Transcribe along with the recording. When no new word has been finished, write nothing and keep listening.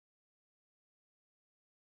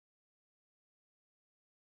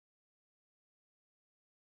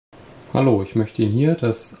Hallo, ich möchte Ihnen hier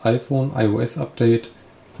das iPhone iOS Update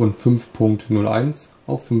von 5.01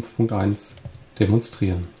 auf 5.1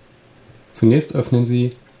 demonstrieren. Zunächst öffnen Sie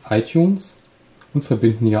iTunes und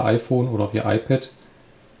verbinden Ihr iPhone oder auch Ihr iPad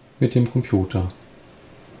mit dem Computer.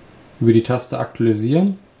 Über die Taste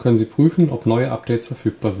Aktualisieren können Sie prüfen, ob neue Updates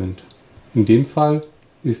verfügbar sind. In dem Fall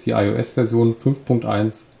ist die iOS-Version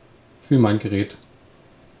 5.1 für mein Gerät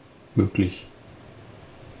möglich.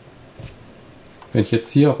 Wenn ich jetzt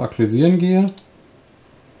hier auf Aktualisieren gehe,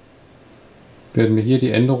 werden mir hier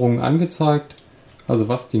die Änderungen angezeigt, also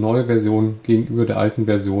was die neue Version gegenüber der alten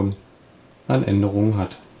Version an Änderungen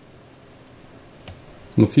hat.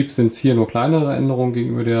 Im Prinzip sind es hier nur kleinere Änderungen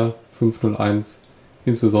gegenüber der 5.01.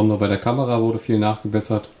 Insbesondere bei der Kamera wurde viel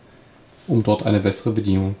nachgebessert, um dort eine bessere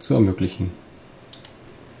Bedienung zu ermöglichen.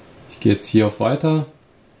 Ich gehe jetzt hier auf Weiter,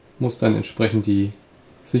 muss dann entsprechend die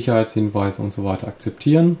Sicherheitshinweise und so weiter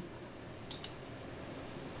akzeptieren.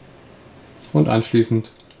 Und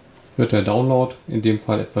anschließend wird der Download, in dem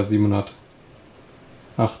Fall etwa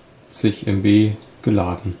 780 MB,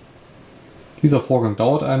 geladen. Dieser Vorgang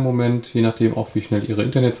dauert einen Moment, je nachdem auch wie schnell Ihre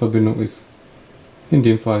Internetverbindung ist. In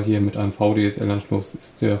dem Fall hier mit einem VDSL-Anschluss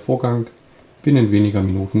ist der Vorgang binnen weniger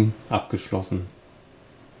Minuten abgeschlossen.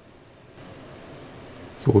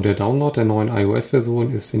 So, der Download der neuen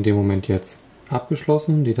iOS-Version ist in dem Moment jetzt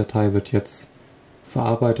abgeschlossen. Die Datei wird jetzt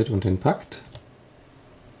verarbeitet und entpackt.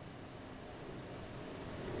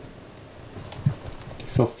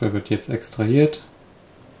 Die Software wird jetzt extrahiert.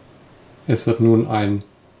 Es wird nun ein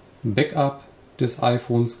Backup des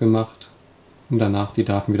iPhones gemacht, um danach die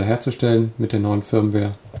Daten wiederherzustellen mit der neuen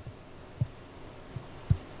Firmware.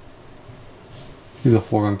 Dieser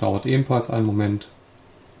Vorgang dauert ebenfalls einen Moment.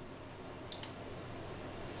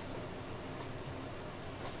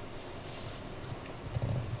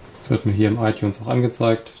 Es wird mir hier im iTunes auch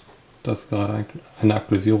angezeigt, dass gerade eine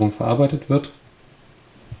Aktualisierung verarbeitet wird.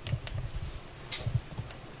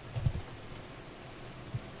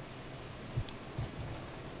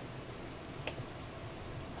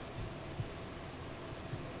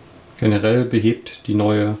 Generell behebt die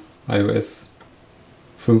neue iOS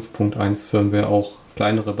 5.1 Firmware auch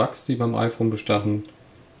kleinere Bugs, die beim iPhone bestanden.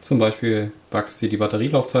 Zum Beispiel Bugs, die die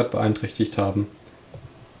Batterielaufzeit beeinträchtigt haben,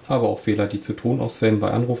 aber auch Fehler, die zu Tonausfällen bei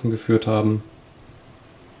Anrufen geführt haben.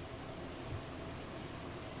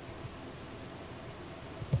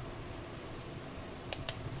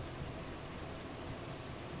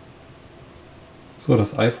 So,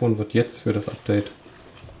 das iPhone wird jetzt für das Update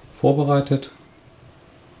vorbereitet.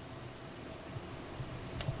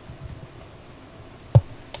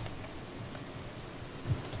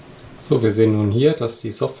 So, wir sehen nun hier, dass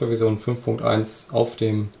die Softwareversion 5.1 auf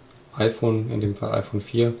dem iPhone, in dem Fall iPhone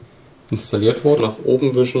 4, installiert wurde. Nach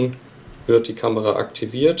oben wischen wird die Kamera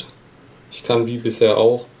aktiviert. Ich kann wie bisher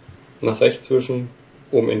auch nach rechts wischen,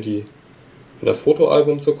 um in das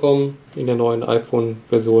Fotoalbum zu kommen in der neuen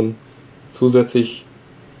iPhone-Version. Zusätzlich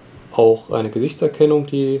auch eine Gesichtserkennung,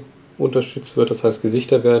 die unterstützt wird. Das heißt,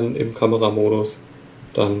 Gesichter werden im Kameramodus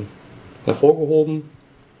dann hervorgehoben.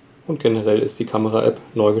 Und generell ist die Kamera-App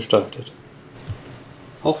neu gestaltet.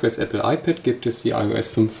 Auch für das Apple iPad gibt es die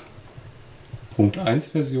iOS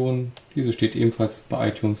 5.1 Version. Diese steht ebenfalls bei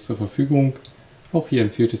iTunes zur Verfügung. Auch hier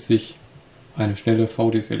empfiehlt es sich, eine schnelle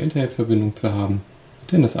VDSL-Internetverbindung zu haben,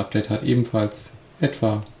 denn das Update hat ebenfalls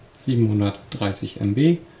etwa 730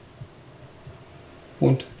 MB.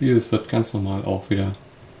 Und dieses wird ganz normal auch wieder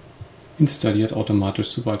installiert automatisch,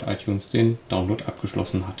 sobald iTunes den Download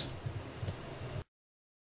abgeschlossen hat.